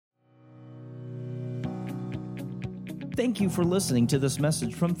Thank you for listening to this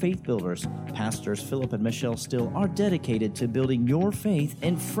message from Faith Builders. Pastors Philip and Michelle Steele are dedicated to building your faith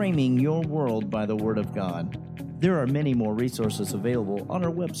and framing your world by the Word of God. There are many more resources available on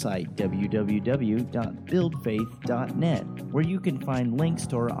our website, www.buildfaith.net, where you can find links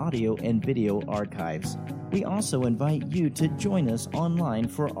to our audio and video archives. We also invite you to join us online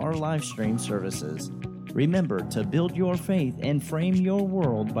for our live stream services. Remember to build your faith and frame your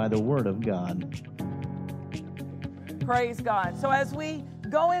world by the Word of God. Praise God. So as we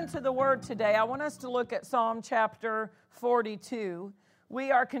go into the Word today, I want us to look at Psalm chapter 42.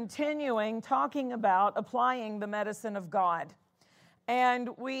 We are continuing talking about applying the medicine of God. And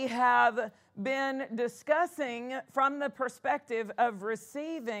we have been discussing from the perspective of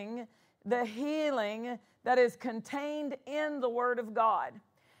receiving the healing that is contained in the Word of God.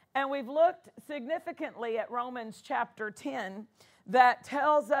 And we've looked significantly at Romans chapter 10 that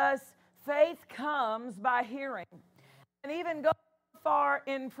tells us faith comes by hearing. And even go far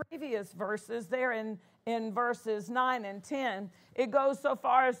in previous verses, there in verses 9 and 10, it goes so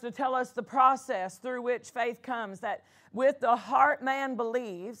far as to tell us the process through which faith comes, that with the heart man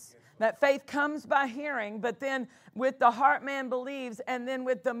believes, that faith comes by hearing, but then with the heart man believes, and then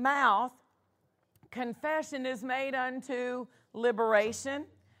with the mouth, confession is made unto liberation,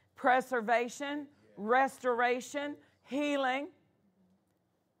 preservation, restoration, healing,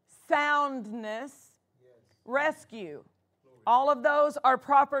 soundness, rescue. All of those are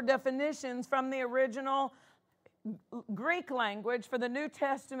proper definitions from the original Greek language for the New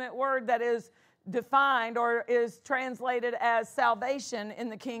Testament word that is defined or is translated as salvation in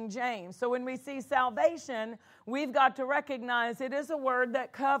the King James. So when we see salvation, we've got to recognize it is a word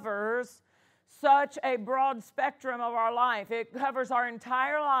that covers such a broad spectrum of our life. It covers our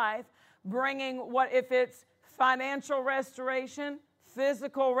entire life, bringing what if it's financial restoration,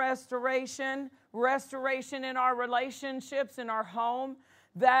 physical restoration, restoration in our relationships, in our home,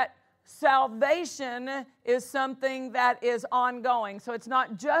 that salvation is something that is ongoing. So it's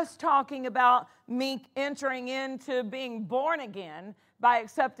not just talking about me entering into being born again by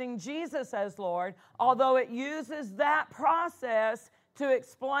accepting Jesus as Lord, although it uses that process to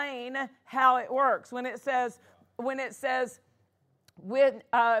explain how it works. When it says with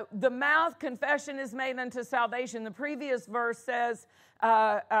the mouth confession is made unto salvation, the previous verse says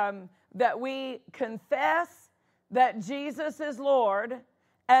that we confess that Jesus is Lord,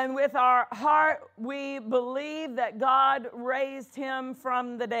 and with our heart we believe that God raised him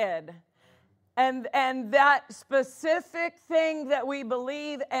from the dead. And that specific thing that we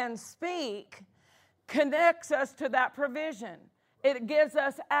believe and speak connects us to that provision. It gives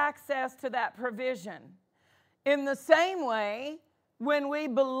us access to that provision. In the same way, when we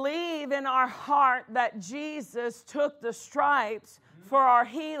believe in our heart that Jesus took the stripes for our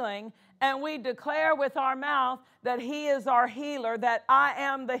healing, and we declare with our mouth that he is our healer, that I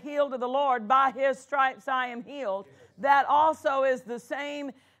am the healed of the Lord, by his stripes I am healed, that also is the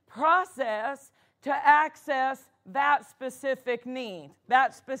same process to access that specific need,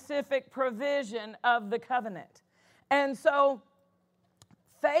 that specific provision of the covenant. And so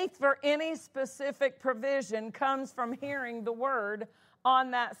faith for any specific provision comes from hearing the word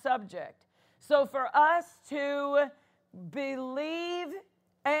on that subject. So for us to believe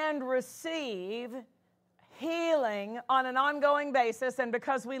and receive healing on an ongoing basis, and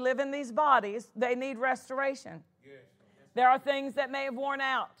because we live in these bodies, they need restoration. There are things that may have worn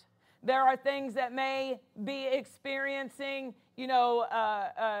out. There are things that may be experiencing,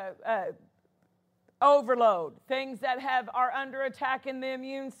 overload, things that are under attack in the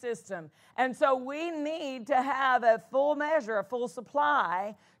immune system. And so we need to have a full measure, a full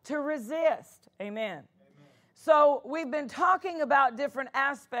supply to resist. Amen. So we've been talking about different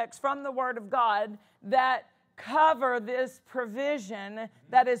aspects from the Word of God that cover this provision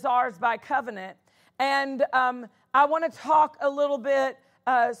that is ours by covenant. And I want to talk a little bit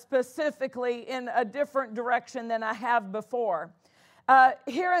specifically in a different direction than I have before.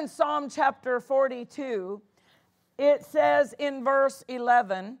 Here in Psalm chapter 42, it says in verse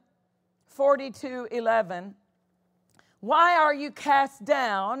 11, 42:11, "Why are you cast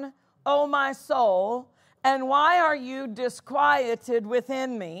down, O my soul, and why are you disquieted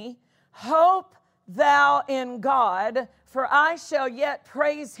within me? Hope thou in God, for I shall yet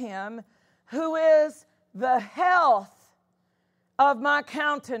praise him, who is the health of my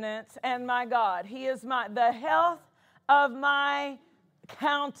countenance and my God." He is the health of my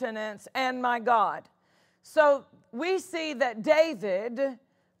countenance and my God. So we see that David,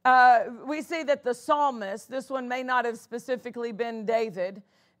 we see that the psalmist, this one may not have specifically been David,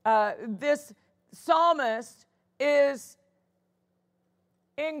 this psalmist is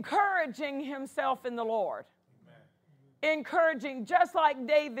encouraging himself in the Lord. encouraging, just like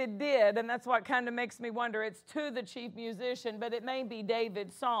David did, and that's what kind of makes me wonder. It's to the chief musician, but it may be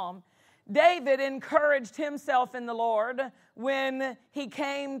David's psalm. David encouraged himself in the Lord when he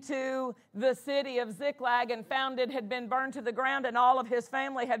came to the city of Ziklag and found it had been burned to the ground and all of his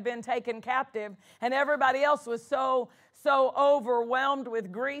family had been taken captive, and everybody else was so overwhelmed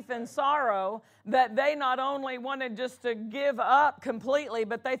with grief and sorrow that they not only wanted just to give up completely,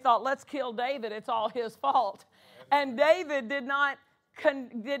 but they thought, let's kill David, it's all his fault. And David did not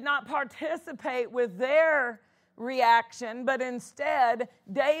participate with their reaction, but instead,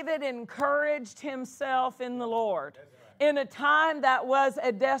 David encouraged himself in the Lord. In a time that was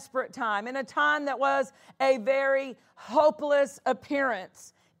a desperate time, in a time that was a very hopeless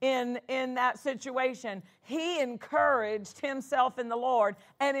appearance in that situation, he encouraged himself in the Lord.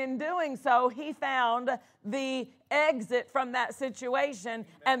 And in doing so, he found the exit from that situation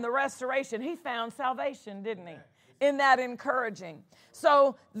and the restoration. He found salvation, didn't he? In that encouraging.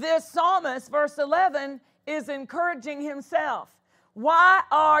 So this psalmist, verse 11, is encouraging himself. Why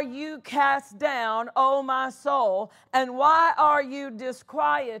are you cast down, O my soul? And why are you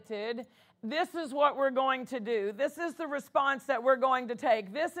disquieted? This is what we're going to do. This is the response that we're going to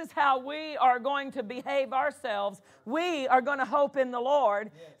take. This is how we are going to behave ourselves. We are going to hope in the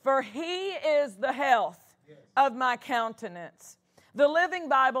Lord, for He is the health of my countenance. The Living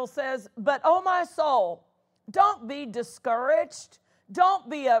Bible says, but O my soul, don't be discouraged. Don't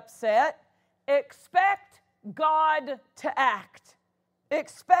be upset. Expect God to act.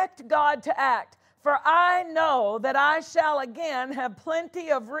 Expect God to act. For I know that I shall again have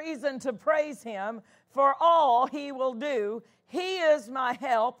plenty of reason to praise Him for all He will do. He is my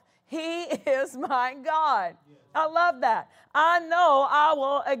help. He is my God. I love that. I know I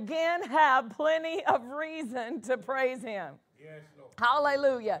will again have plenty of reason to praise Him. Yes, Lord.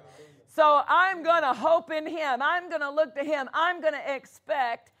 Hallelujah. So I'm going to hope in Him. I'm going to look to Him. I'm going to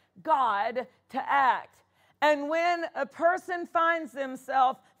expect God to act. And when a person finds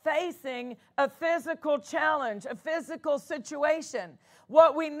themselves facing a physical challenge, a physical situation,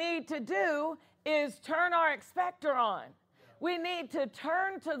 what we need to do is turn our expector on. We need to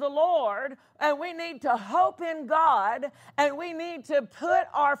turn to the Lord, and we need to hope in God, and we need to put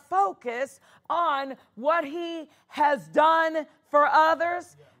our focus on what He has done for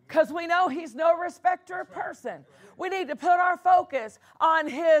others, because we know He's no respecter of person. We need to put our focus on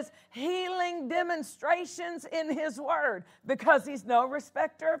His healing demonstrations in His Word, because He's no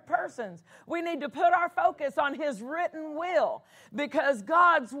respecter of persons. We need to put our focus on His written will, because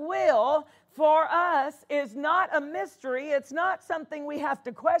God's will for us is not a mystery. It's not something we have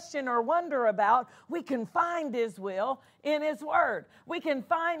to question or wonder about. We can find His will in His Word. We can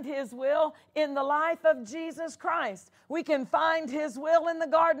find His will in the life of Jesus Christ. We can find His will in the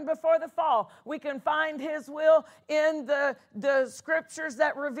garden before the fall. We can find His will in the scriptures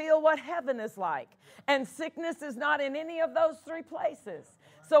that reveal what heaven is like. And sickness is not in any of those three places.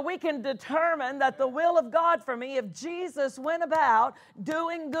 So we can determine that the will of God for me, if Jesus went about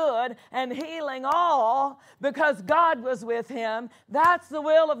doing good and healing all because God was with Him, that's the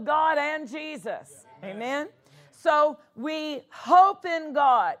will of God and Jesus. Amen? So we hope in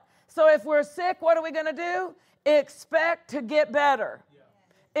God. So if we're sick, what are we going to do? Expect to get better.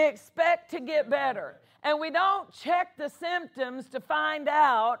 Expect to get better. And we don't check the symptoms to find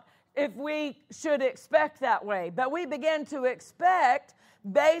out if we should expect that way. But we begin to expect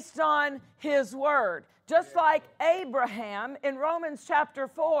based on His Word. Just like Abraham in Romans chapter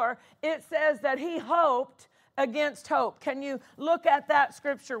 4, it says that he hoped against hope. Can you look at that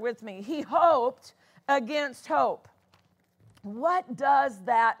scripture with me? He hoped against hope. What does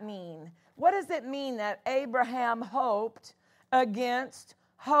that mean? What does it mean that Abraham hoped against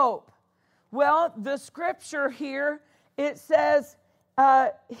hope? Well, the scripture here, it says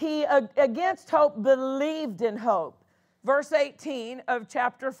he against hope believed in hope. Verse 18 of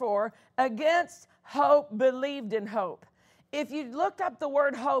chapter 4, against hope believed in hope. If you looked up the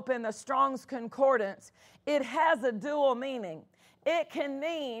word hope in the Strong's Concordance, it has a dual meaning. It can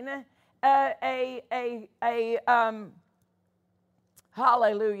mean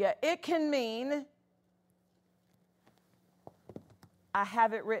hallelujah. It can mean, I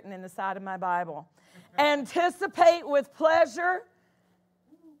have it written in the side of my Bible, anticipate with pleasure,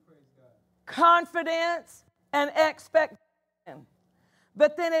 confidence, and expectation.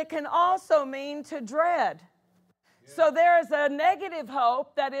 But then it can also mean to dread. So there is a negative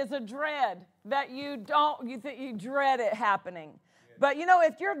hope that is a dread, that you dread it happening. But you know,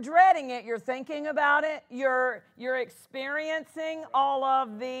 if you're dreading it, you're thinking about it, you're experiencing all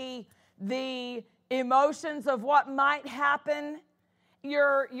of the emotions of what might happen,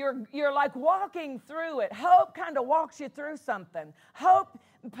 you're like walking through it. Hope kind of walks you through something. Hope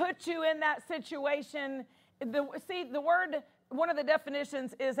puts you in that situation. The word, one of the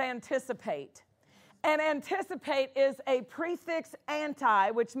definitions is anticipate. And anticipate is a prefix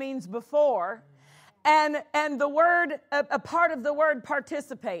anti, which means before. And the word, a part of the word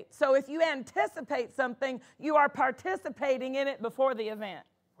participate. So if you anticipate something, you are participating in it before the event.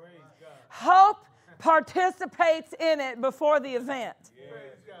 Praise God. Hope participates in it before the event.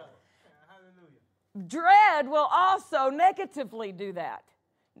 Praise God. Hallelujah. Dread will also negatively do that.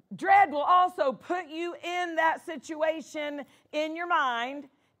 Dread will also put you in that situation in your mind,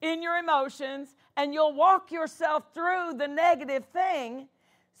 in your emotions, and you'll walk yourself through the negative thing.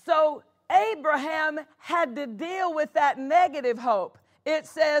 So Abraham had to deal with that negative hope. It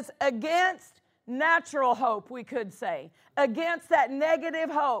says against natural hope, we could say. Against that negative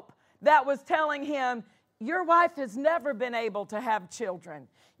hope that was telling him, your wife has never been able to have children.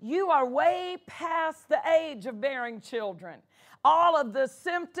 You are way past the age of bearing children. All of the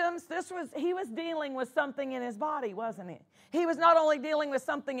symptoms, he was dealing with something in his body, wasn't he? He was not only dealing with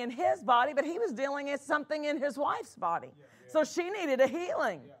something in his body, but he was dealing with something in his wife's body. So she needed a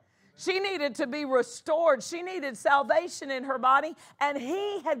healing. She needed to be restored. She needed salvation in her body. And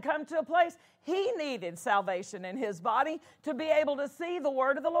he had come to a place he needed salvation in his body to be able to see the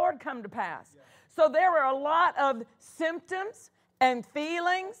word of the Lord come to pass. So there were a lot of symptoms and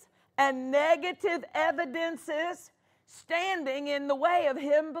feelings and negative evidences standing in the way of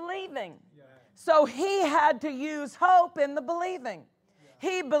him believing. So he had to use hope in the believing.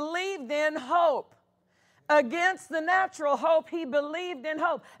 He believed in hope. Against the natural hope, he believed in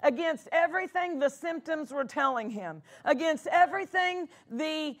hope. Against everything the symptoms were telling him. Against everything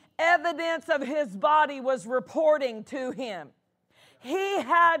the evidence of his body was reporting to him. He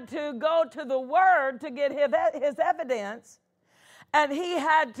had to go to the Word to get his evidence. And he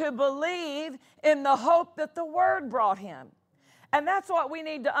had to believe in the hope that the Word brought him. And that's what we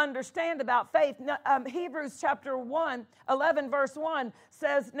need to understand about faith. Hebrews chapter 11 verse 1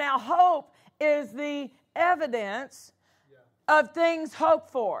 says, now hope is the evidence of things hoped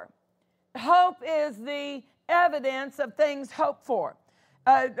for. Hope is the evidence of things hoped for.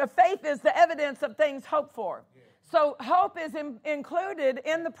 Faith is the evidence of things hoped for. So hope is included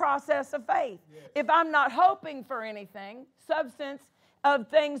in the process of faith. If I'm not hoping for anything, substance of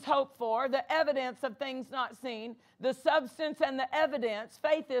things hoped for, the evidence of things not seen, the substance and the evidence,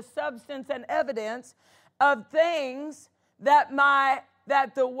 faith is substance and evidence of things that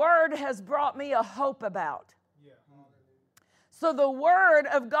the Word has brought me a hope about. So the Word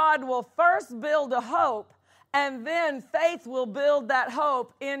of God will first build a hope, and then faith will build that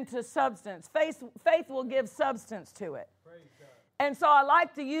hope into substance. Faith will give substance to it. And so I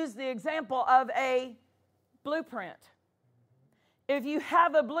like to use the example of a blueprint. If you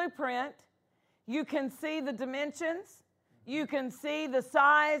have a blueprint, you can see the dimensions. You can see the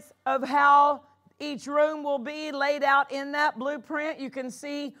size of how each room will be laid out in that blueprint. You can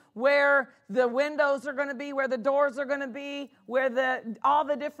see where the windows are going to be, where the doors are going to be, where all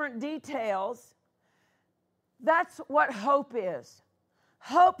the different details. That's what hope is.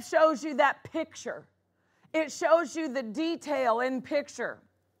 Hope shows you that picture. It shows you the detail in picture.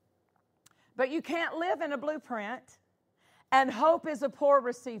 But you can't live in a blueprint, and hope is a poor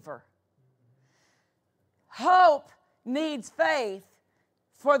receiver. Hope needs faith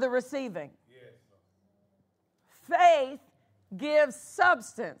for the receiving. Faith gives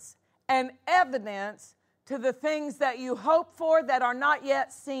substance and evidence to the things that you hope for that are not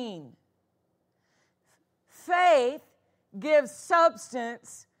yet seen. Faith gives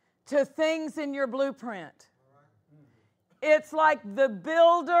substance to things in your blueprint. It's like the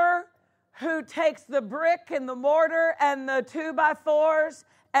builder who takes the brick and the mortar and the 2x4s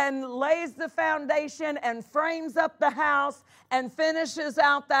and lays the foundation and frames up the house and finishes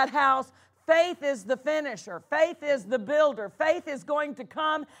out that house. Faith is the finisher. Faith is the builder. Faith is going to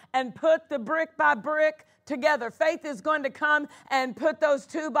come and put the brick by brick together. Faith is going to come and put those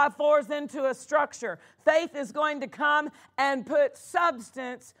 2x4s into a structure. Faith is going to come and put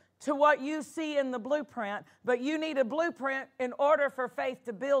substance to what you see in the blueprint, but you need a blueprint in order for faith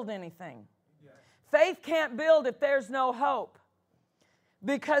to build anything. Faith can't build if there's no hope,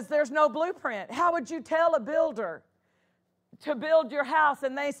 because there's no blueprint. How would you tell a builder to build your house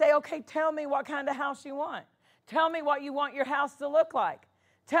and they say, okay, tell me what kind of house you want. Tell me what you want your house to look like.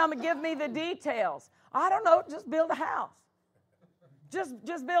 Give me the details. I don't know, just build a house.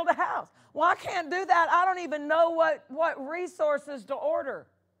 Just build a house. Well, I can't do that. I don't even know what resources to order.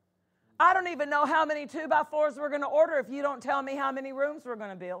 I don't even know how many 2x4s we're going to order if you don't tell me how many rooms we're going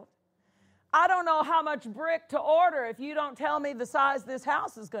to build. I don't know how much brick to order if you don't tell me the size this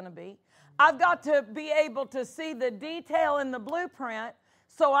house is going to be. I've got to be able to see the detail in the blueprint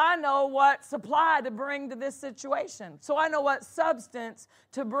so I know what supply to bring to this situation. So I know what substance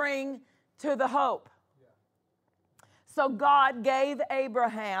to bring to the hope. So God gave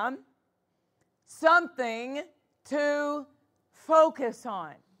Abraham something to focus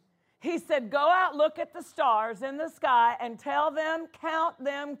on. He said, go out, look at the stars in the sky and tell them, count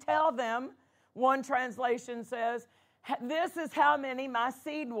them, tell them. One translation says, this is how many my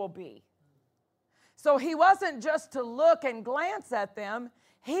seed will be. So he wasn't just to look and glance at them.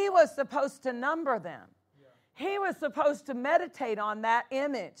 He was supposed to number them. He was supposed to meditate on that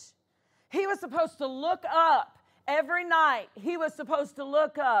image. He was supposed to look up every night. He was supposed to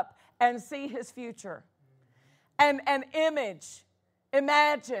look up and see his future. And an image,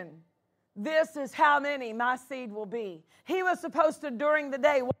 imagine, this is how many my seed will be. He was supposed to, during the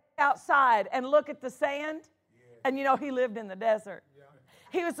day, walk outside and look at the sand. And you know, he lived in the desert.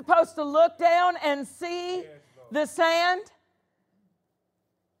 He was supposed to look down and see the sand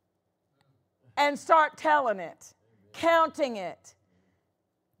and start telling it, counting it.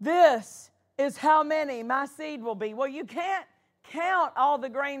 This is how many my seed will be. Well, you can't count all the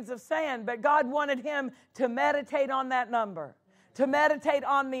grains of sand, but God wanted him to meditate on that number, to meditate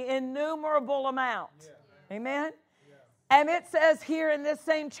on the innumerable amount. Amen? And it says here in this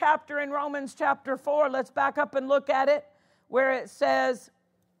same chapter in Romans chapter 4, let's back up and look at it, where it says,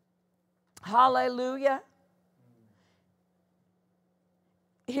 hallelujah.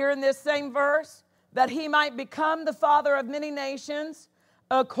 Here in this same verse, that he might become the father of many nations,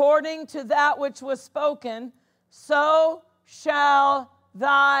 according to that which was spoken, so shall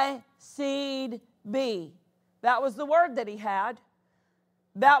thy seed be. That was the word that he had.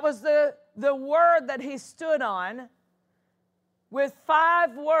 That was the word that he stood on. With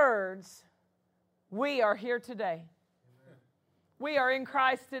 5 words, we are here today. We are in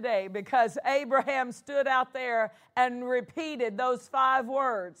Christ today because Abraham stood out there and repeated those 5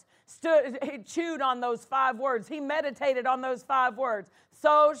 words. He chewed on those 5 words. He meditated on those 5 words.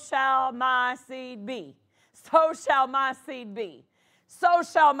 So shall my seed be. So shall my seed be. So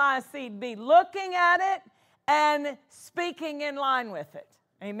shall my seed be. Looking at it and speaking in line with it.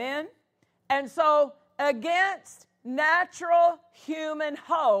 Amen? And so against natural human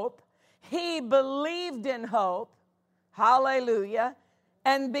hope, he believed in hope. Hallelujah.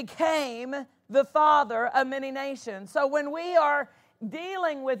 And became the father of many nations. So when we are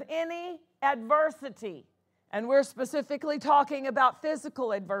dealing with any adversity, and we're specifically talking about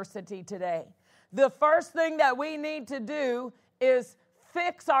physical adversity today, the first thing that we need to do is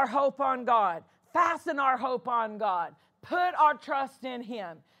fix our hope on God, fasten our hope on God, put our trust in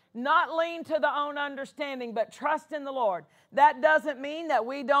him, not lean to the own understanding, but trust in the Lord. That doesn't mean that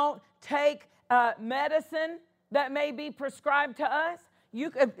we don't take medicine that may be prescribed to us.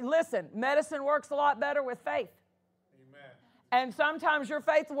 Listen, medicine works a lot better with faith. Amen. And sometimes your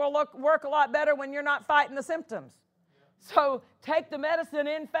faith will work a lot better when you're not fighting the symptoms. Yeah. So take the medicine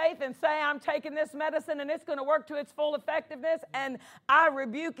in faith and say, I'm taking this medicine and it's going to work to its full effectiveness, and I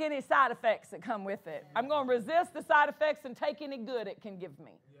rebuke any side effects that come with it. I'm going to resist the side effects and take any good it can give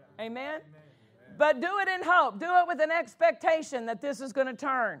me. Yeah. Amen? Amen? But do it in hope. Do it with an expectation that this is going to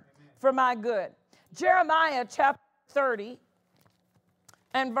turn for my good. Jeremiah chapter 30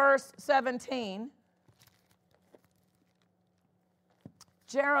 and verse 17.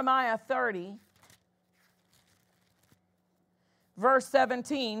 Jeremiah 30, verse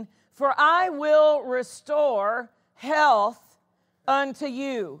 17. For I will restore health unto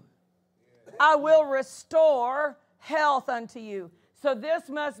you. I will restore health unto you. So this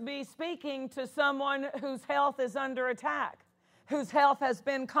must be speaking to someone whose health is under attack, whose health has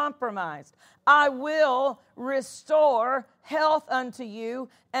been compromised. I will restore health unto you,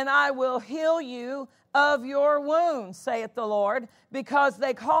 and I will heal you of your wounds, saith the Lord, because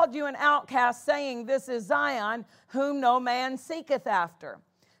they called you an outcast, saying, this is Zion, whom no man seeketh after.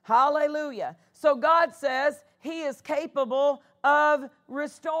 Hallelujah. So God says he is capable of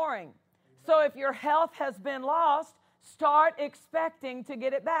restoring. So if your health has been lost, start expecting to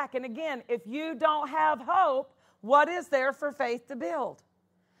get it back. And again, if you don't have hope, what is there for faith to build?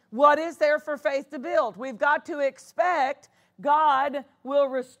 What is there for faith to build? We've got to expect God will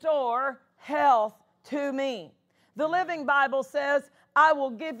restore health to me. The Living Bible says, I will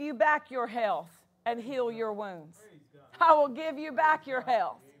give you back your health and heal your wounds. I will give you back your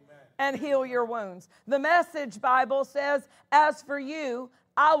health and heal your wounds. The Message Bible says, as for you,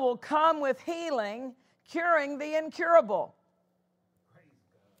 I will come with healing, curing the incurable.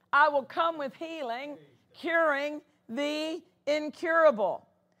 I will come with healing, curing the incurable.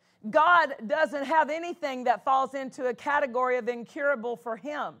 God doesn't have anything that falls into a category of incurable for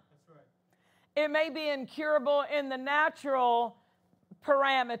him. It may be incurable in the natural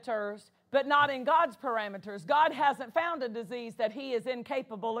parameters, but not in God's parameters. God hasn't found a disease that he is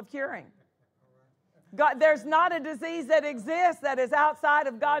incapable of curing. God, there's not a disease that exists that is outside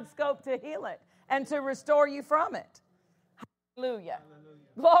of God's scope to heal it and to restore you from it. Hallelujah.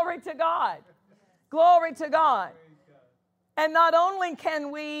 Glory to God. Glory to God. And not only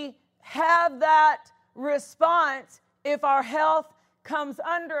can we have that response if our health comes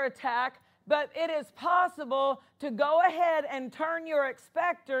under attack, but it is possible to go ahead and turn your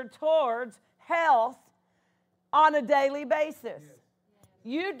expector towards health on a daily basis.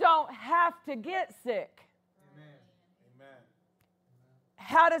 You don't have to get sick. Amen.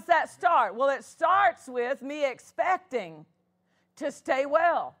 How does that start? Well, it starts with me expecting to stay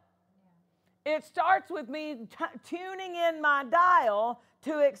well. It starts with me tuning in my dial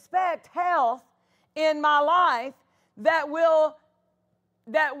to expect health in my life that will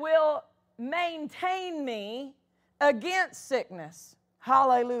maintain me against sickness.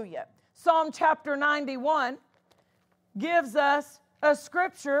 Hallelujah. Psalm chapter 91 gives us a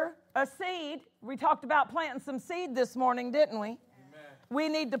scripture, a seed. We talked about planting some seed this morning, didn't we? Amen. We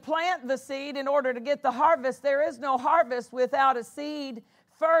need to plant the seed in order to get the harvest. There is no harvest without a seed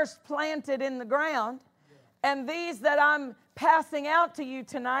first planted in the ground. Yeah. And these that I'm passing out to you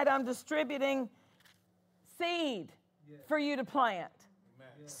tonight, I'm distributing seed for you to plant.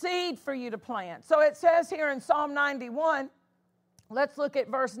 Seed for you to plant. So it says here in Psalm 91, let's look at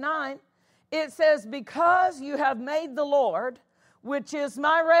verse 9. It says, because you have made the Lord, which is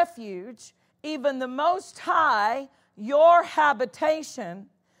my refuge, even the Most High, your habitation,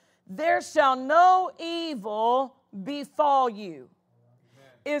 there shall no evil befall you.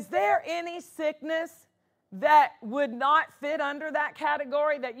 Amen. Is there any sickness that would not fit under that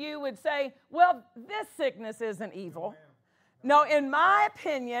category that you would say, well, this sickness isn't evil? Amen. No, in my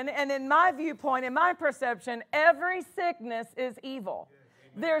opinion and in my viewpoint, in my perception, every sickness is evil.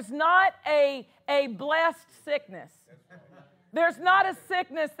 There's not a blessed sickness. There's not a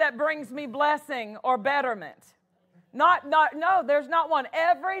sickness that brings me blessing or betterment. No, there's not one.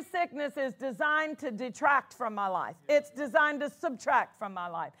 Every sickness is designed to detract from my life. It's designed to subtract from my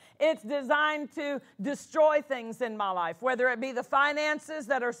life. It's designed to destroy things in my life, whether it be the finances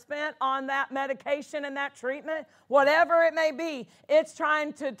that are spent on that medication and that treatment, whatever it may be, it's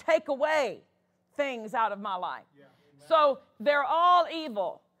trying to take away things out of my life. Yeah. So they're all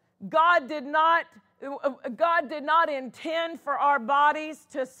evil. God did not intend for our bodies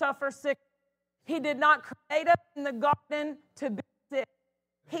to suffer sickness. He did not create us in the garden to be sick.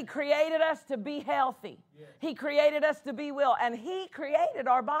 He created us to be healthy. He created us to be well. And he created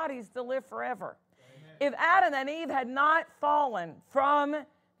our bodies to live forever. Amen. If Adam and Eve had not fallen from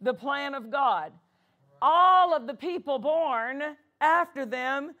the plan of God, all of the people born after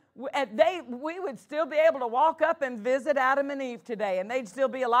them, we would still be able to walk up and visit Adam and Eve today, and they'd still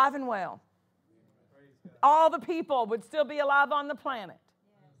be alive and well. All the people would still be alive on the planet.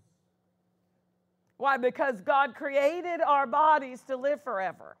 Why? Because God created our bodies to live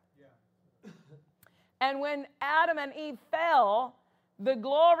forever. Yeah. And when Adam and Eve fell, the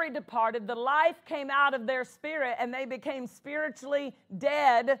glory departed, the life came out of their spirit, and they became spiritually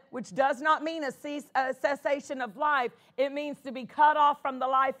dead, which does not mean a cessation of life. It means to be cut off from the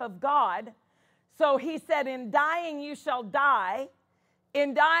life of God. So he said, in dying you shall die.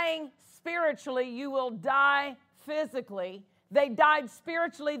 In dying spiritually, you will die physically. They died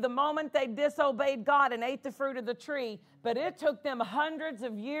spiritually the moment they disobeyed God and ate the fruit of the tree. But it took them hundreds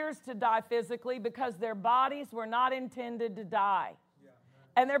of years to die physically because their bodies were not intended to die.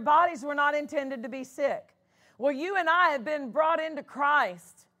 And their bodies were not intended to be sick. Well, you and I have been brought into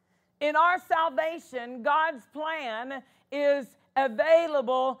Christ. In our salvation, God's plan is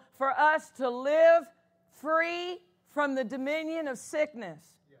available for us to live free from the dominion of sickness.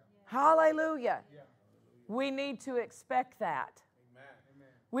 Yeah. Hallelujah. Yeah. We need to expect that. Amen.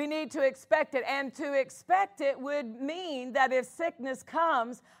 We need to expect it. And to expect it would mean that if sickness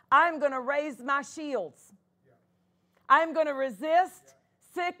comes, I'm going to raise my shields. Yeah. I'm going to resist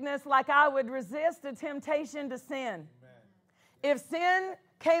sickness like I would resist a temptation to sin. Amen. If sin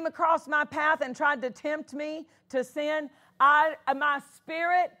came across my path and tried to tempt me to sin, my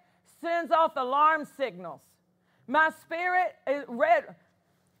spirit sends off alarm signals. My spirit is red.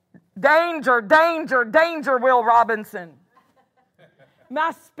 Danger, danger, danger, Will Robinson.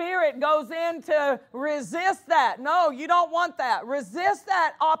 my spirit goes in to resist that. No, you don't want that. Resist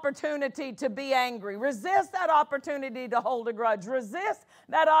that opportunity to be angry. Resist that opportunity to hold a grudge. Resist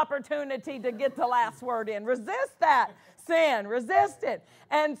that opportunity to get the last word in. Resist that sin. Resist it.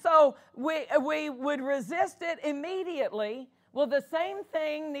 And so we would resist it immediately. Well, the same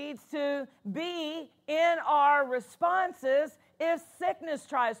thing needs to be in our responses if sickness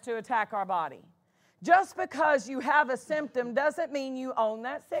tries to attack our body. Just because you have a symptom doesn't mean you own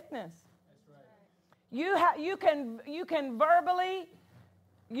that sickness. That's right. You can verbally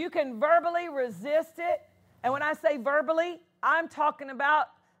resist it. And when I say verbally, I'm talking about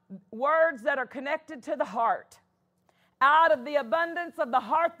words that are connected to the heart. Out of the abundance of the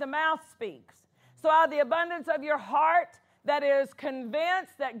heart, the mouth speaks. So out of the abundance of your heart that is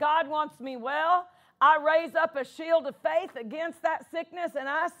convinced that God wants me well, I raise up a shield of faith against that sickness and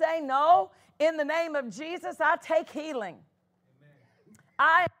I say, no, in the name of Jesus, I take healing. Amen.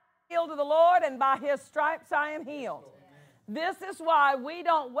 I am healed of the Lord, and by His stripes I am healed. Amen. This is why we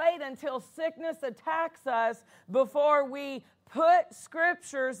don't wait until sickness attacks us before we put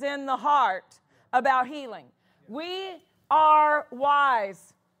scriptures in the heart about healing. We are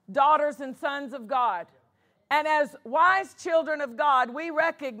wise daughters and sons of God. And as wise children of God, we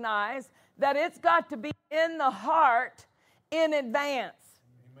recognize that it's got to be in the heart in advance.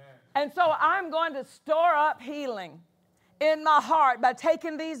 Amen. And so I'm going to store up healing in my heart by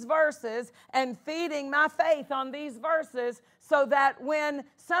taking these verses and feeding my faith on these verses so that when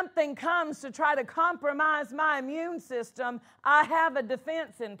something comes to try to compromise my immune system, I have a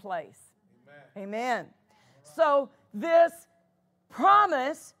defense in place. Amen. Amen. So this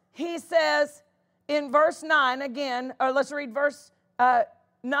promise, he says in verse 9 again, or let's read verse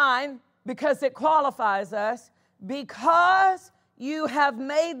 9, because it qualifies us. Because you have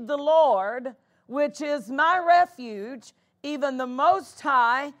made the Lord, which is my refuge, even the Most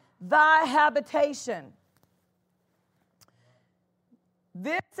High, thy habitation.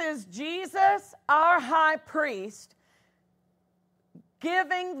 This is Jesus, our high priest,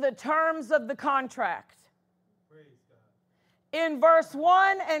 giving the terms of the contract. Praise God. In verse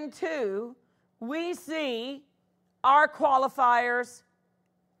 1 and 2, we see our qualifiers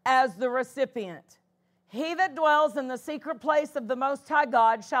as the recipient. He that dwells in the secret place of the Most High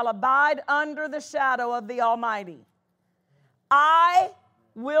God shall abide under the shadow of the Almighty. I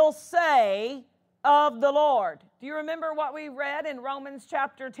will say of the Lord. Do you remember what we read in Romans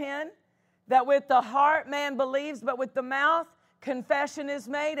chapter 10? That with the heart man believes, but with the mouth confession is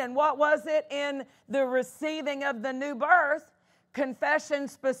made. And what was it in the receiving of the new birth? Confession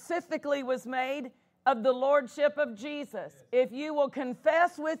specifically was made of the lordship of Jesus. If you will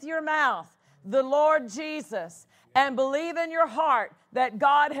confess with your mouth the Lord Jesus and believe in your heart that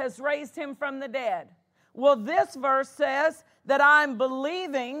God has raised him from the dead. Well, this verse says that I'm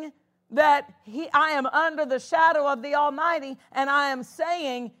believing that I am under the shadow of the Almighty, and I am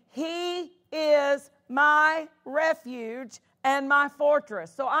saying He is my refuge and my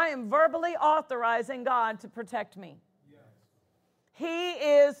fortress. So I am verbally authorizing God to protect me. He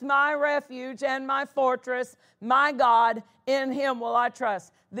is my refuge and my fortress, my God, in Him will I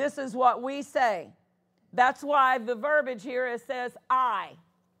trust. This is what we say. That's why the verbiage here it says I.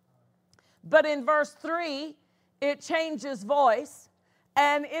 But in verse 3, it changes voice,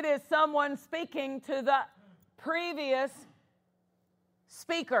 and it is someone speaking to the previous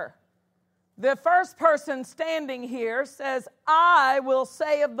speaker. The first person standing here says, I will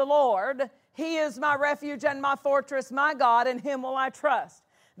say of the Lord, He is my refuge and my fortress, my God, in Him will I trust.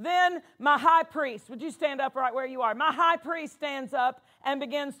 Then my high priest, would you stand up right where you are? My high priest stands up and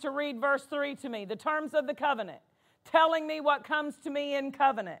begins to read verse 3 to me, the terms of the covenant, telling me what comes to me in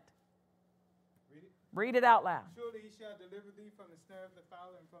covenant. Read it out loud. Surely He shall deliver thee from the snare of the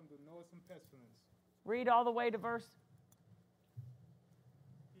fowler and from the noisome pestilence. Read all the way to verse.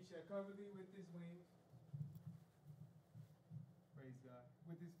 He shall cover thee with His wings. Praise God.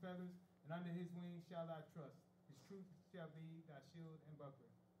 With His feathers, and under His wings shall thou trust. His truth shall be thy shield and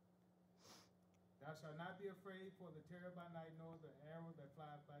buckler. Thou shalt not be afraid for the terror by night, nor the arrow that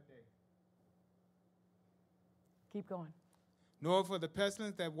flieth by day. Keep going. Nor for the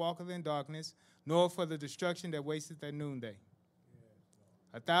pestilence that walketh in darkness, nor for the destruction that wasteth at noonday.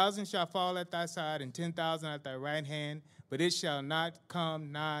 1,000 shall fall at thy side, and 10,000 at thy right hand, but it shall not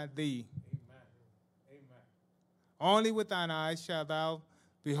come nigh thee. Amen. Amen. Only with thine eyes shalt thou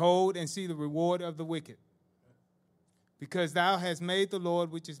behold and see the reward of the wicked. Because thou hast made the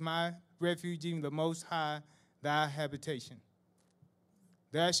Lord, which is my refuge, even the Most High, thy habitation.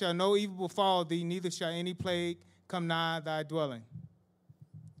 There shall no evil befall thee, neither shall any plague come nigh thy dwelling.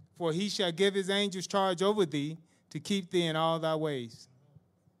 For He shall give His angels charge over thee to keep thee in all thy ways.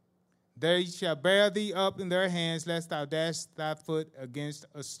 They shall bear thee up in their hands, lest thou dash thy foot against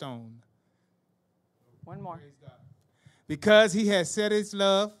a stone. One more. Because he has set his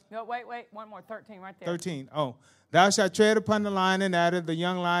love. No, wait. One more. 13 right there. 13. Oh. Thou shalt tread upon the lion and adder, the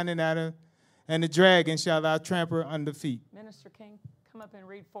young lion and adder, and the dragon shall thou trample under feet. Minister King, come up and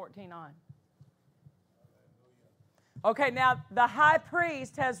read 14 on. Okay, now the high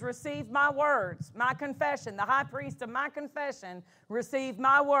priest has received my words, my confession. The high priest of my confession received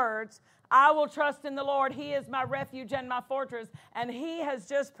my words. I will trust in the Lord. He is my refuge and my fortress. And he has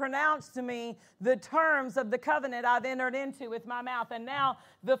just pronounced to me the terms of the covenant I've entered into with my mouth. And now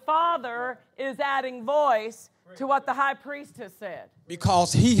the Father is adding voice to what the high priest has said.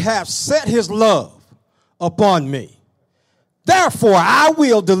 Because he hath set his love upon me. Therefore I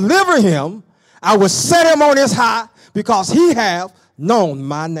will deliver him. I will set him on his high, because he hath known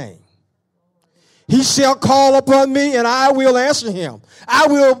my name. He shall call upon me, and I will answer him. I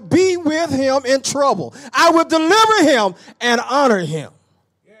will be with him in trouble. I will deliver him and honor him.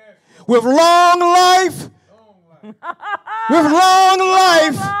 With long life,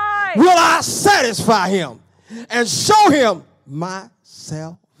 will I satisfy him and show him my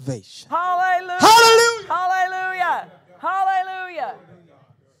salvation. Hallelujah. Hallelujah. Hallelujah. Hallelujah.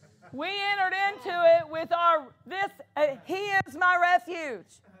 We entered into it with he is my refuge.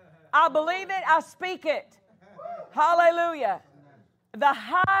 I believe it, I speak it. Hallelujah. The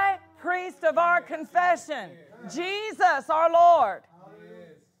high priest of our confession, Jesus our Lord,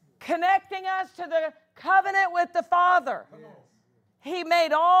 connecting us to the covenant with the Father. He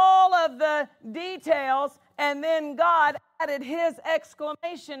made all of the details, and then God added his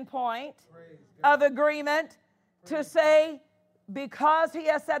exclamation point of agreement to say, because he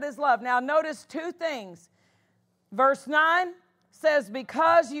has set his love. Now notice two things. Verse 9 says,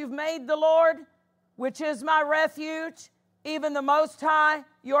 because you've made the Lord, which is my refuge, even the Most High,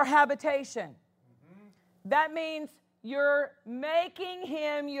 your habitation. Mm-hmm. That means you're making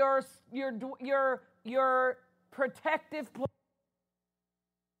him your protective place.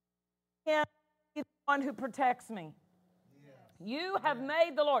 Him, he's the one who protects me. Yeah. You have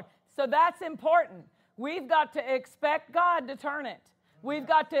made the Lord. So that's important. We've got to expect God to turn it. We've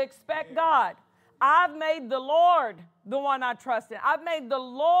got to expect God. I've made the Lord the one I trust in. I've made the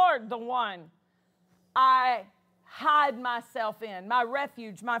Lord the one I hide myself in, my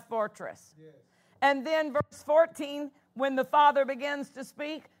refuge, my fortress. Yes. And then verse 14, when the Father begins to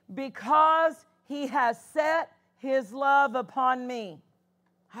speak, because he has set his love upon me.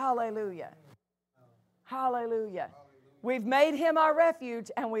 Hallelujah. Hallelujah. We've made him our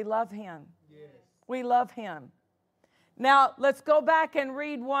refuge and we love him. We love him. Now, let's go back and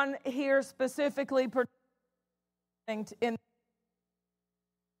read one here specifically in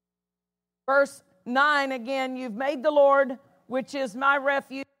verse 9 again. You've made the Lord, which is my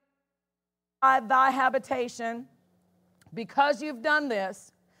refuge, thy habitation. Because you've done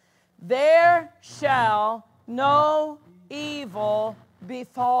this, there shall no evil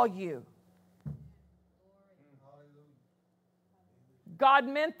befall you. God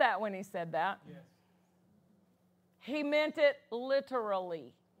meant that when he said that. Yes. He meant it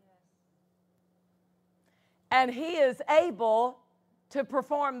literally. And he is able to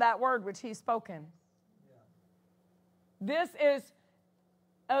perform that word which he's spoken. This is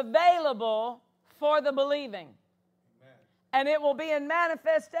available for the believing. Amen. And it will be in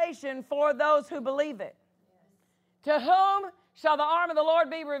manifestation for those who believe it. Yes. To whom shall the arm of the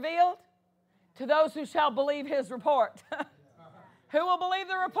Lord be revealed? To those who shall believe his report. Who will believe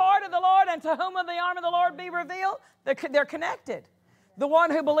the report of the Lord, and to whom will the arm of the Lord be revealed? They're connected. The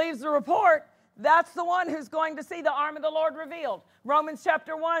one who believes the report, that's the one who's going to see the arm of the Lord revealed. Romans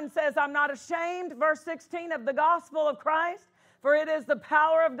chapter 1 says, I'm not ashamed, verse 16, of the gospel of Christ, for it is the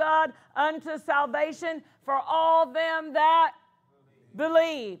power of God unto salvation for all them that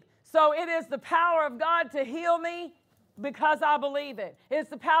believe. So it is the power of God to heal me because I believe it. It's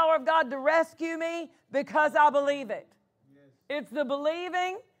the power of God to rescue me because I believe it. It's the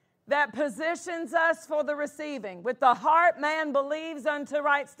believing that positions us for the receiving. With the heart, man believes unto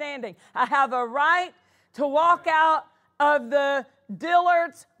right standing. I have a right to walk out of the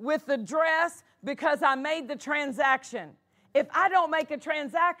Dillard's with the dress because I made the transaction. If I don't make a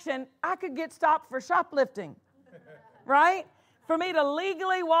transaction, I could get stopped for shoplifting, right? For me to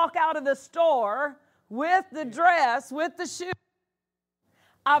legally walk out of the store with the dress, with the shoe,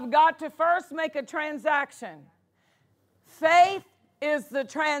 I've got to first make a transaction. Faith is the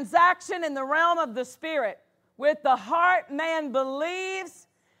transaction in the realm of the Spirit. With the heart, man believes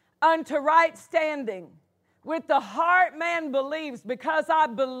unto right standing. With the heart, man believes. Because I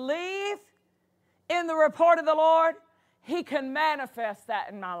believe in the report of the Lord, he can manifest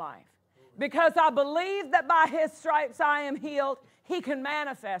that in my life. Because I believe that by his stripes I am healed, he can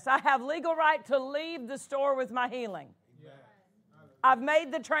manifest. I have legal right to leave the store with my healing. I've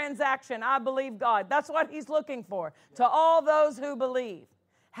made the transaction. I believe God. That's what he's looking for, to all those who believe.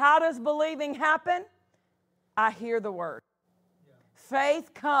 How does believing happen? I hear the word.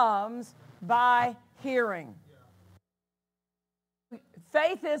 Faith comes by hearing.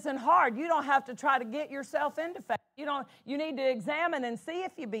 Faith isn't hard. You don't have to try to get yourself into faith. You need to examine and see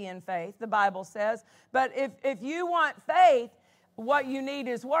if you be in faith, the Bible says. But if you want faith, what you need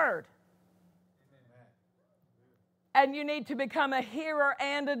is word. And you need to become a hearer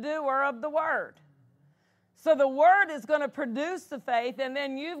and a doer of the word. So the word is going to produce the faith, and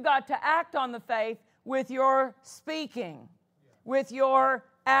then you've got to act on the faith with your speaking, with your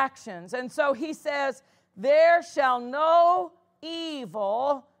actions. And so he says, there shall no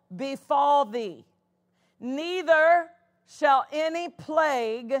evil befall thee, neither shall any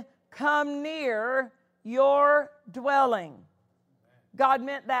plague come near your dwelling. God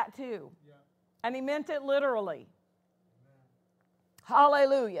meant that too. And he meant it literally.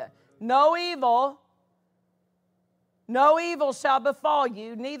 Hallelujah. No evil shall befall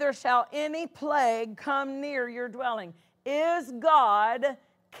you, neither shall any plague come near your dwelling. Is God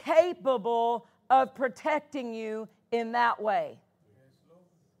capable of protecting you in that way?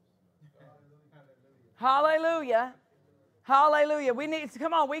 Hallelujah. Hallelujah. We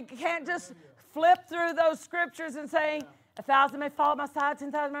can't just flip through those scriptures and say, 1,000 may fall at my side,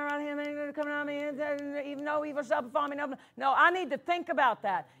 10,000 may around him, and coming on me, even no evil shall befall me. No, I need to think about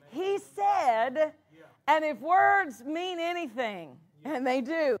that. He said, and if words mean anything, and they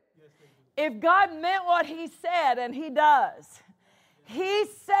do, if God meant what he said, and he does, he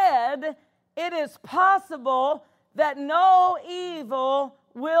said it is possible that no evil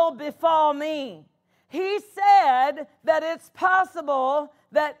will befall me. He said that it's possible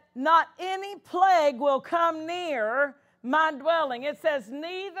that not any plague will come near my dwelling. It says,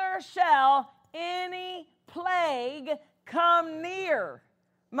 neither shall any plague come near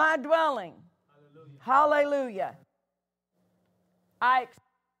my dwelling. Hallelujah. I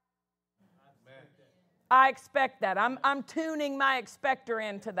expect that. I'm tuning my expector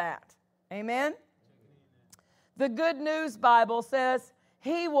into that. Amen? The Good News Bible says,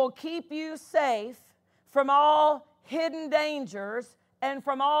 he will keep you safe from all hidden dangers and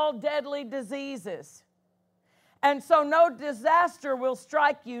from all deadly diseases. And so no disaster will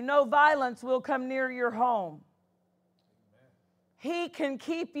strike you, no violence will come near your home. He can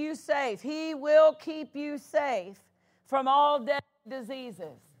keep you safe. He will keep you safe from all deadly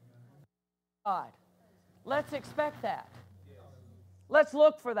diseases. God, let's expect that. Let's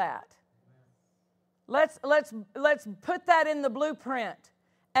look for that. Let's put that in the blueprint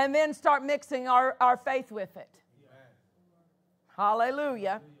and then start mixing our faith with it.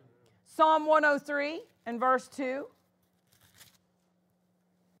 Hallelujah. Psalm 103 and verse 2.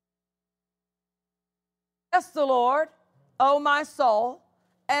 Bless the Lord, O my soul,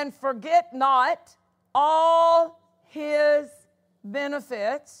 and forget not all his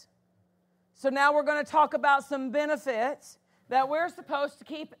benefits. So now we're going to talk about some benefits that we're supposed to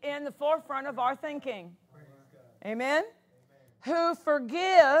keep in the forefront of our thinking. Amen? Who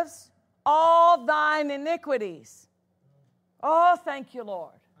forgives all thine iniquities. Oh, thank you,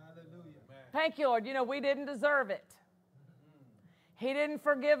 Lord. Thank you, Lord. You know, we didn't deserve it. He didn't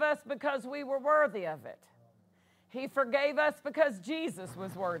forgive us because we were worthy of it. He forgave us because Jesus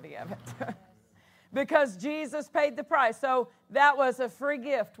was worthy of it. Because Jesus paid the price. So that was a free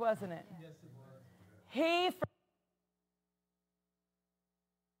gift, wasn't it? Yes, it was. He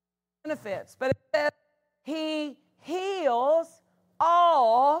benefits, but it says he heals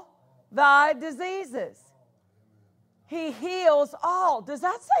all thy diseases. He heals all. Does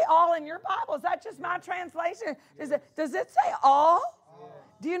that say all in your Bible? Is that just my translation? Does it say all?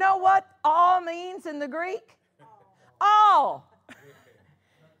 Do you know what all means in the Greek? All.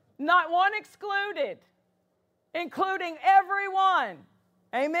 Not one excluded. Including everyone.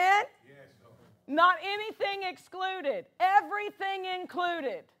 Amen? Not anything excluded. Everything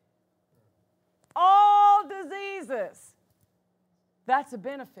included. All diseases. That's a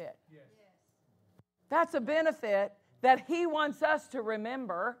benefit. That's a benefit that he wants us to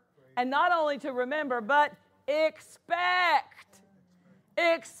remember. And not only to remember, but expect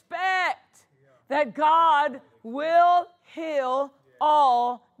that God will heal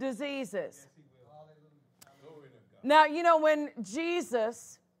all diseases. Now, you know, when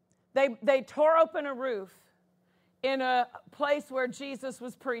Jesus, they tore open a roof in a place where Jesus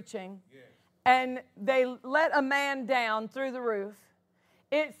was preaching, and they let a man down through the roof.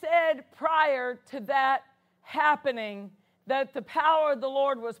 It said prior to that happening that the power of the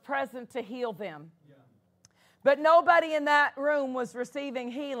Lord was present to heal them. But nobody in that room was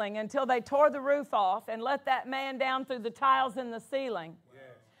receiving healing until they tore the roof off and let that man down through the tiles in the ceiling. Yes.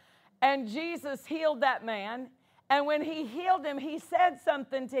 And Jesus healed that man. And when he healed him, he said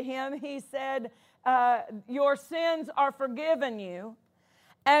something to him. He said, your sins are forgiven you.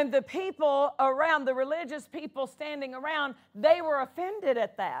 And the people around, the religious people standing around, they were offended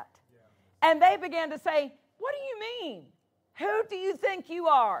at that. Yeah. And they began to say, what do you mean? Who do you think you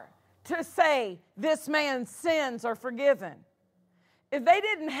are to say this man's sins are forgiven? If they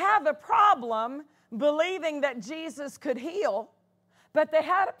didn't have a problem believing that Jesus could heal, but they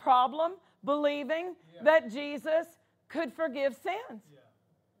had a problem believing that Jesus could forgive sins. Yeah.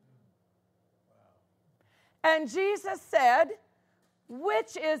 Wow. And Jesus said,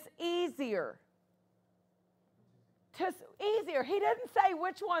 which is easier? Easier. He didn't say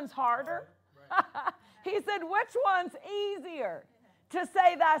which one's harder. Right. He said, which one's easier? To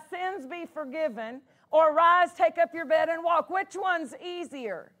say thy sins be forgiven, or rise, take up your bed and walk. Which one's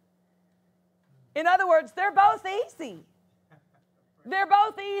easier? In other words, they're both easy. They're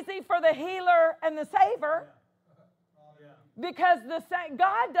both easy for the healer and the saver. Because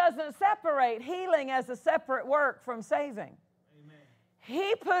God doesn't separate healing as a separate work from saving. Amen.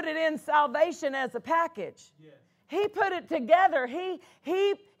 He put it in salvation as a package. Yes. He put it together. He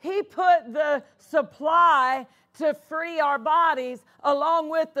put the supply to free our bodies along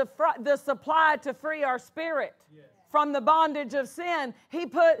with the supply to free our spirit from the bondage of sin. He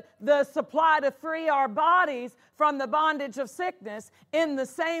put the supply to free our bodies from the bondage of sickness in the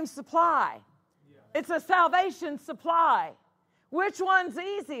same supply. It's a salvation supply. Which one's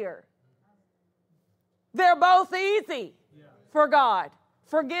easier? They're both easy for God.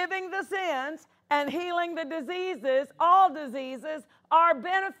 Forgiving the sins and healing the diseases, all diseases, are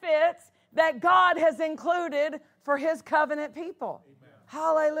benefits that God has included for his covenant people. Amen.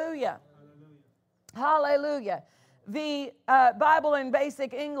 Hallelujah. Hallelujah. The Bible in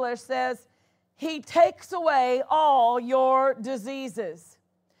Basic English says, he takes away all your diseases.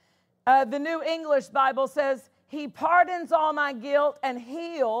 The New English Bible says, he pardons all my guilt and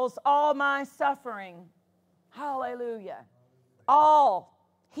heals all my suffering. Hallelujah. All.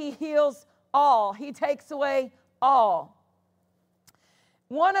 He heals all. He takes away all.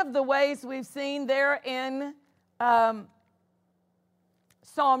 One of the ways we've seen there in Psalm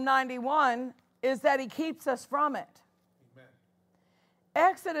 91 is that he keeps us from it. Amen.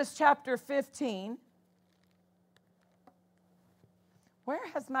 Exodus chapter 15. Where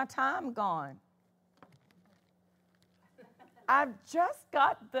has my time gone? I've just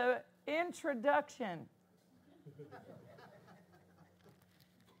got the introduction.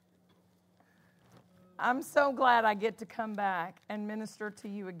 I'm so glad I get to come back and minister to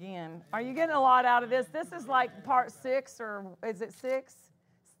you again. Are you getting a lot out of this? This is like part 6, or is it 6?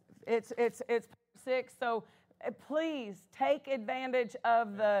 It's part 6. So please take advantage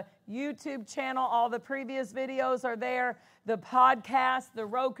of the YouTube channel. All the previous videos are there. The podcast, the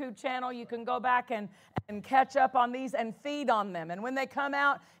Roku channel, you can go back and catch up on these and feed on them. And when they come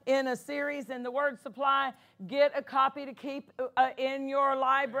out in a series in the Word Supply, get a copy to keep in your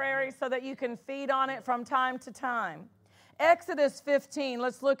library so that you can feed on it from time to time. Exodus 15,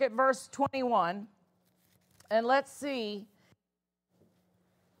 let's look at verse 21. And let's see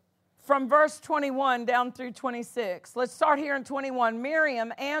from verse 21 down through 26. Let's start here in 21.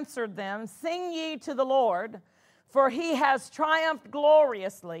 Miriam answered them, sing ye to the Lord, for he has triumphed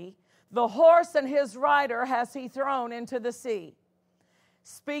gloriously. The horse and his rider has he thrown into the sea.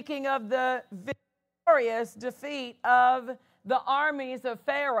 Speaking of the victorious defeat of the armies of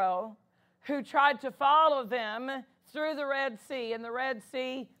Pharaoh who tried to follow them through the Red Sea, and the Red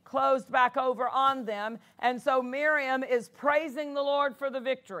Sea closed back over on them. And so Miriam is praising the Lord for the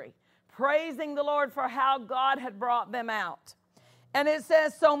victory, praising the Lord for how God had brought them out. And it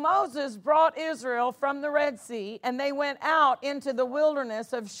says, so Moses brought Israel from the Red Sea, and they went out into the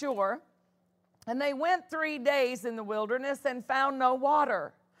wilderness of Shur. And they went 3 days in the wilderness and found no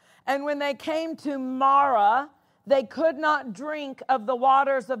water. And when they came to Marah, they could not drink of the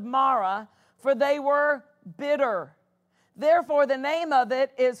waters of Marah, for they were bitter. Therefore, the name of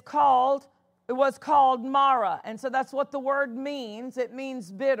it was called Marah. And so that's what the word means. It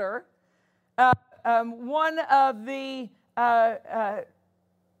means bitter. One of the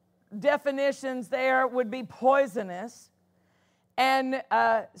definitions there would be poisonous. And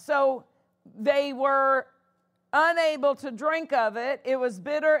so they were unable to drink of it. It was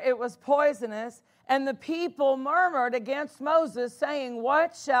bitter, it was poisonous. And the people murmured against Moses, saying,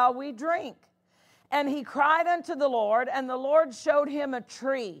 what shall we drink? And he cried unto the Lord, and the Lord showed him a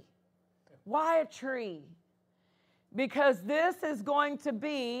tree. Why a tree? because this is going to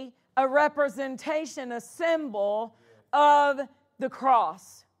be a representation, a symbol of the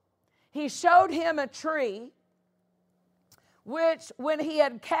cross. He showed him a tree, which when he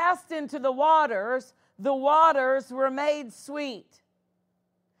had cast into the waters were made sweet.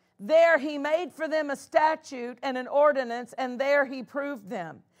 There he made for them a statute and an ordinance, and there he proved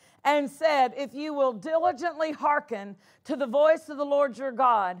them, and said, if you will diligently hearken to the voice of the Lord your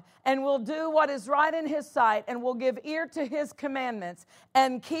God, and will do what is right in his sight, and will give ear to his commandments,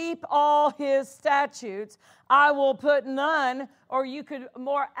 and keep all his statutes, I will put none, or you could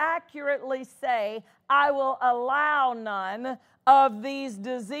more accurately say, I will allow none of these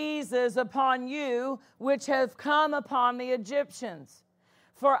diseases upon you, which have come upon the Egyptians.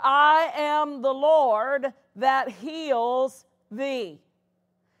 For I am the Lord that heals thee.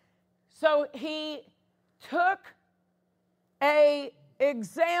 So he took an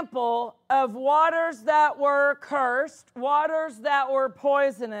example of waters that were cursed, waters that were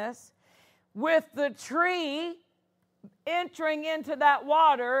poisonous. With the tree entering into that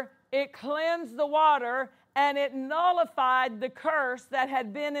water, it cleansed the water and it nullified the curse that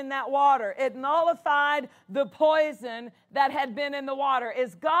had been in that water. It nullified the poison that had been in the water.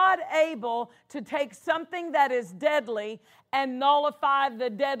 Is God able to take something that is deadly and nullify the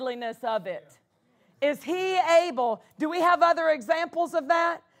deadliness of it? Is he able? Do we have other examples of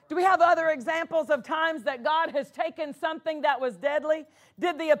that? Do we have other examples of times that God has taken something that was deadly?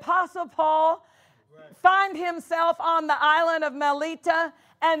 Did the Apostle Paul find himself on the island of Melita,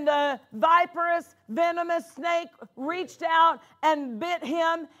 and the viperous, venomous snake reached out and bit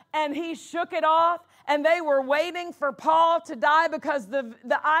him, and he shook it off, and they were waiting for Paul to die because the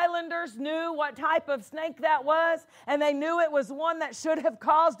islanders knew what type of snake that was, and they knew it was one that should have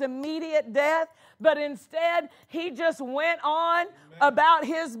caused immediate death, but instead he just went on about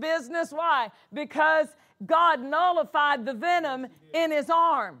his business. Why? Because God nullified the venom in his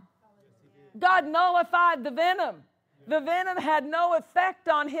arm. God nullified the venom. The venom had no effect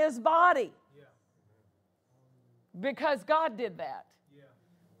on his body because God did that.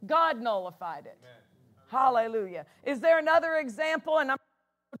 God nullified it. Hallelujah. Is there another example? And I'm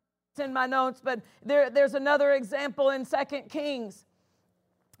in my notes, but there's another example in 2 Kings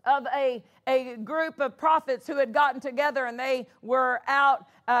of a group of prophets who had gotten together, and they were out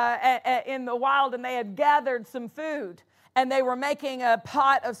in the wild, and they had gathered some food, and they were making a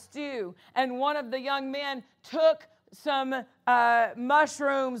pot of stew. And one of the young men took some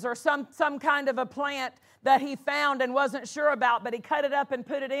mushrooms or some kind of a plant that he found and wasn't sure about, but he cut it up and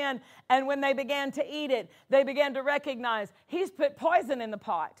put it in. And when they began to eat it, they began to recognize he's put poison in the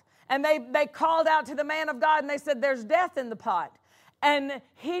pot. And they called out to the man of God, and they said, there's death in the pot. And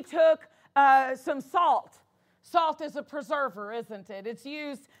he took some salt. Salt is a preserver, isn't it? It's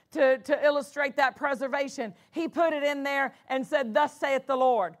used to illustrate that preservation. He put it in there and said, thus saith the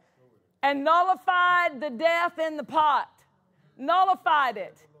Lord, and nullified the death in the pot. Nullified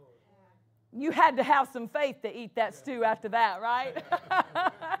it. You had to have some faith to eat that stew after that, right?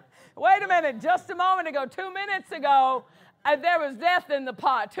 Wait a minute, just a moment ago, 2 minutes ago, there was death in the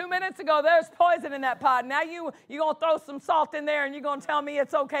pot. 2 minutes ago, there's poison in that pot. Now you're going to throw some salt in there and you're going to tell me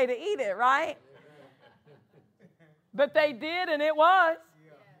it's okay to eat it, right? But they did, and it was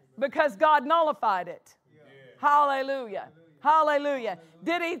because God nullified it. Hallelujah. Hallelujah.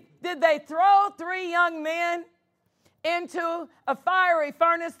 Did they throw 3 young men into a fiery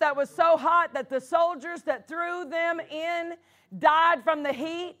furnace that was so hot that the soldiers that threw them in died from the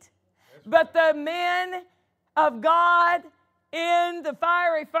heat? But the men of God in the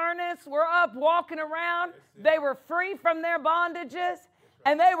fiery furnace were up walking around. They were free from their bondages,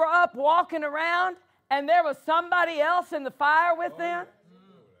 and they were up walking around, and there was somebody else in the fire with them.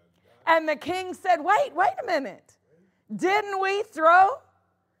 And the king said, wait a minute. Didn't we throw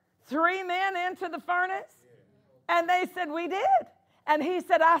 3 men into the furnace? And they said, we did. And he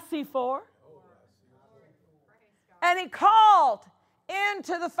said, I see 4. And he called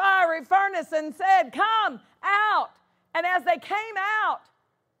into the fiery furnace and said, come out. And as they came out,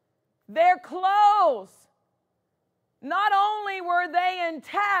 their clothes, not only were they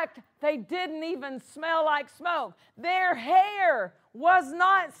intact, they didn't even smell like smoke. Their hair was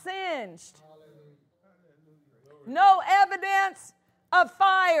not singed. No evidence of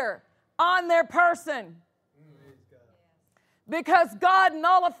fire on their person. Because God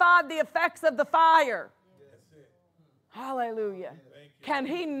nullified the effects of the fire. Hallelujah. Can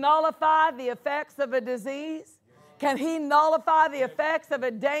he nullify the effects of a disease? Can he nullify the effects of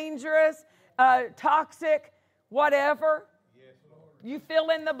a dangerous, toxic, whatever? You fill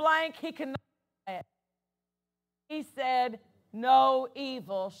in the blank, he can nullify it. He said, no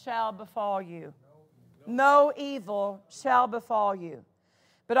evil shall befall you. No evil shall befall you.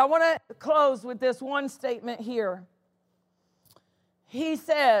 But I want to close with this one statement here. He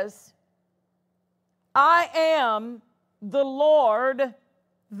says, I am the Lord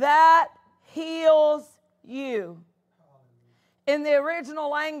that heals you. In the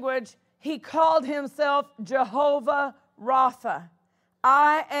original language, he called himself Jehovah Rapha.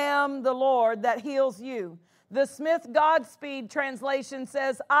 I am the Lord that heals you. The Smith Godspeed translation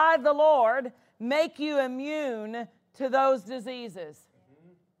says, I, the Lord, make you immune to those diseases.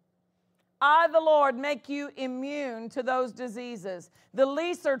 I, the Lord, make you immune to those diseases. The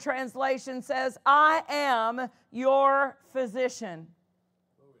Leeser translation says, I am your physician.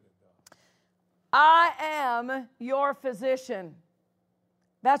 I am your physician.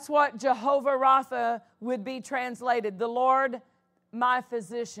 That's what Jehovah Rapha would be translated. The Lord, my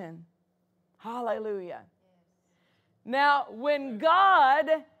physician. Hallelujah. Now, when God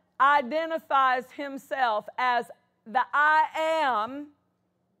identifies himself as the I am,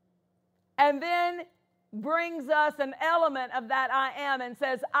 and then brings us an element of that I am and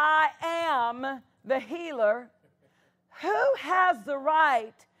says, I am the healer, who has the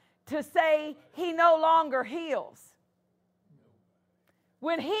right to say he no longer heals?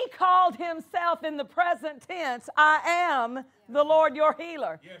 When he called himself in the present tense, I am the Lord your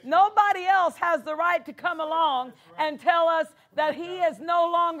healer. Nobody else has the right to come along and tell us that he is no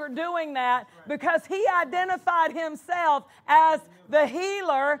longer doing that, because he identified himself as the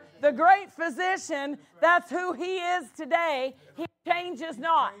healer, the great physician. That's who he is today. He changes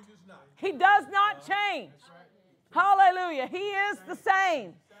not. He does not change. Hallelujah. He is the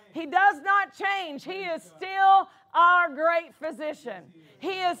same. He does not change. He is still our great physician.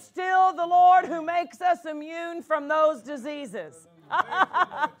 He is still the Lord who makes us immune from those diseases.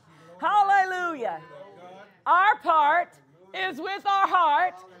 Hallelujah. Our part is with our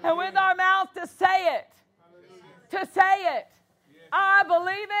heart and with our mouth to say it. To say it. I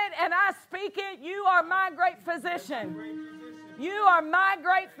believe it and I speak it. You are my great physician. You are my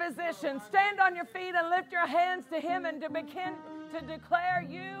great physician. Stand on your feet and lift your hands to him and to begin to declare,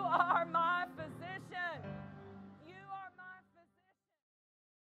 you are my physician.